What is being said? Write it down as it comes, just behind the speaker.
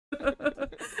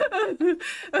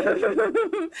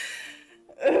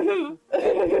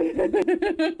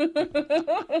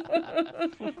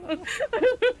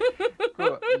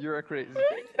Cool. You're crazy.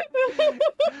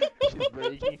 She's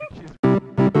breaking.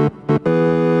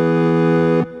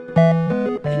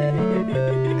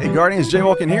 Hey Guardians,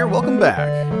 Jaywalking here. Welcome back.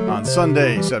 On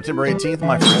Sunday, September 18th,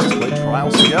 my friends played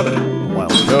Trials together.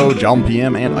 aWildKo,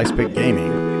 JaumPM, and Icepick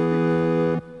Gaming.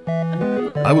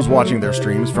 I was watching their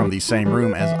streams from the same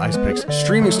room as Icepick's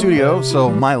streaming studio, so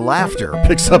my laughter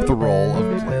picks up the role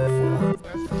of player 4.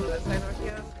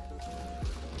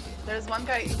 There's one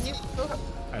guy.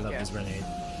 I love this grenade.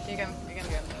 You can get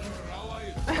me.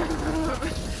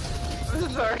 I'm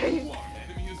sorry.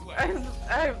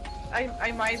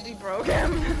 I might be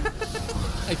broken.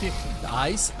 I think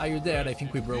Ice, are you there? I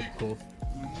think we broke Ko.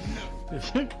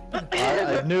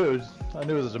 I knew it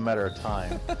was a matter of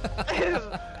time.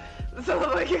 So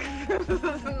like,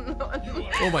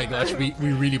 oh my gosh, we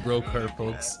really broke her,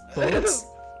 folks. Folks,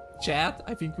 chat,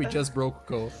 I think we just broke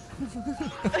Ko.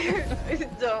 I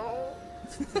don't.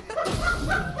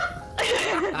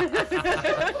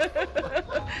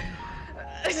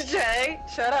 Jay,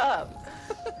 shut up.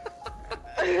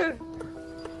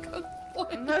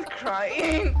 I'm not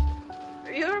crying.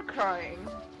 You're crying.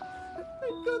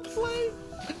 I can't play.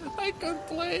 I can't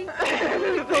play. I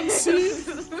can't see.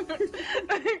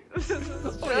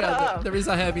 Oh yeah, there is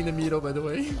a heavy in the middle, by the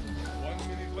way.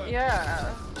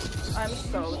 Yeah. I'm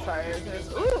so tired.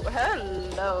 Ooh,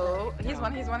 hello. He's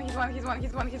one. He's no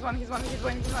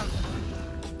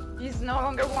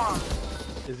longer one.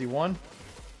 Is he one?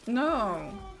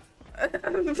 No.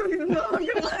 He's no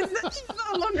longer one.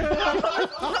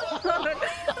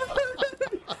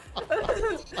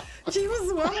 He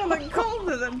was one when I called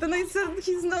it, and then I said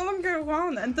he's no longer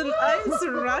one, and then Ice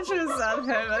rushes at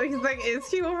him, and he's like, is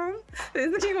he one?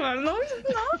 Is he one? No, he's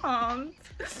not.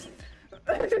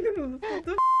 What the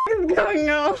f is going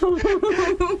on?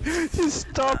 Just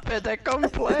stop it, I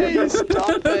can't play,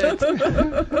 stop it!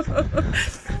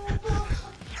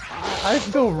 I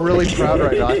feel really proud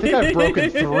right now. I think I've broken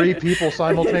 3 people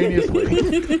simultaneously.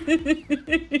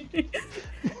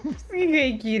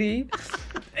 Hey, kitty.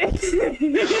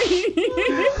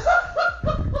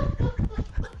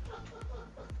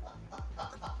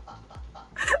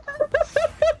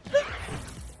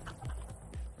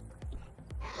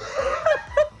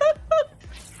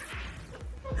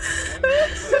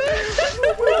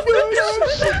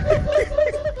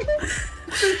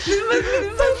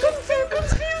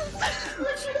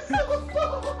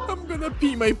 I'm gonna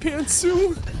pee my pants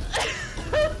soon.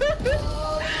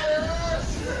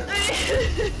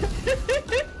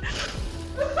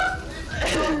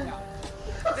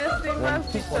 This thing must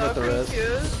be so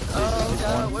confused. Oh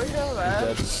god, where's your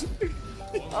rest?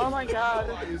 Oh my god,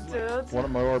 dude. One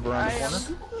of my orb around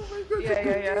the corner.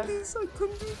 Yeah.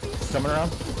 Coming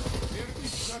around.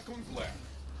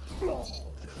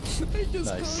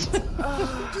 Nice.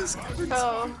 So,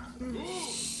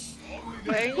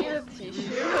 I need a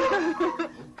tissue.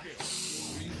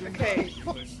 Okay,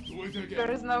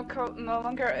 there is no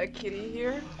longer a kitty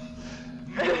here.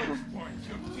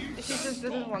 He just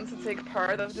didn't want to take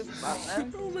part of this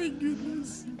madness. Oh my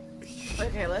goodness.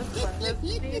 Okay, let's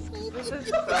these, because this is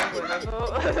so winnable.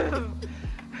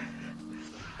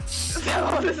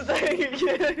 So this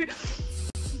thing.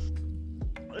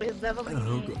 It's definitely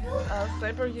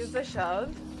Sniper use the shout.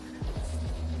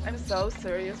 I'm so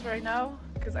serious right now,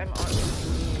 because I'm on.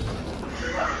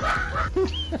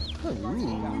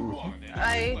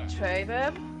 I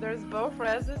traded. There's both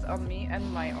reses on me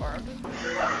and my orb.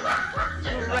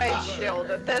 Great shield.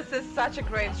 This is such a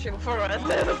great shield for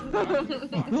reses.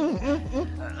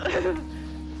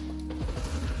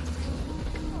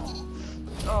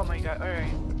 Oh my god,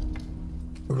 alright.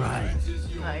 Right.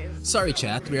 Nice. Sorry,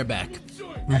 chat, we are back.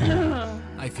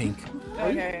 I think.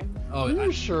 Okay. Oh,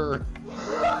 I'm sure.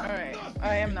 Alright.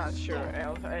 I am not sure.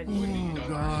 Oh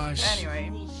gosh.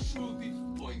 Anyway.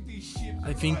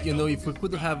 I think, you know, if we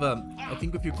could have a,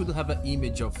 if you could have an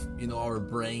image of, you know, our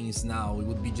brains now, it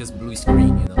would be just blue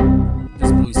screen, you know,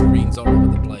 just blue screens all over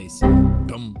the place.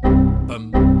 Bum,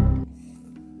 bum.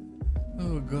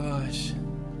 Oh gosh.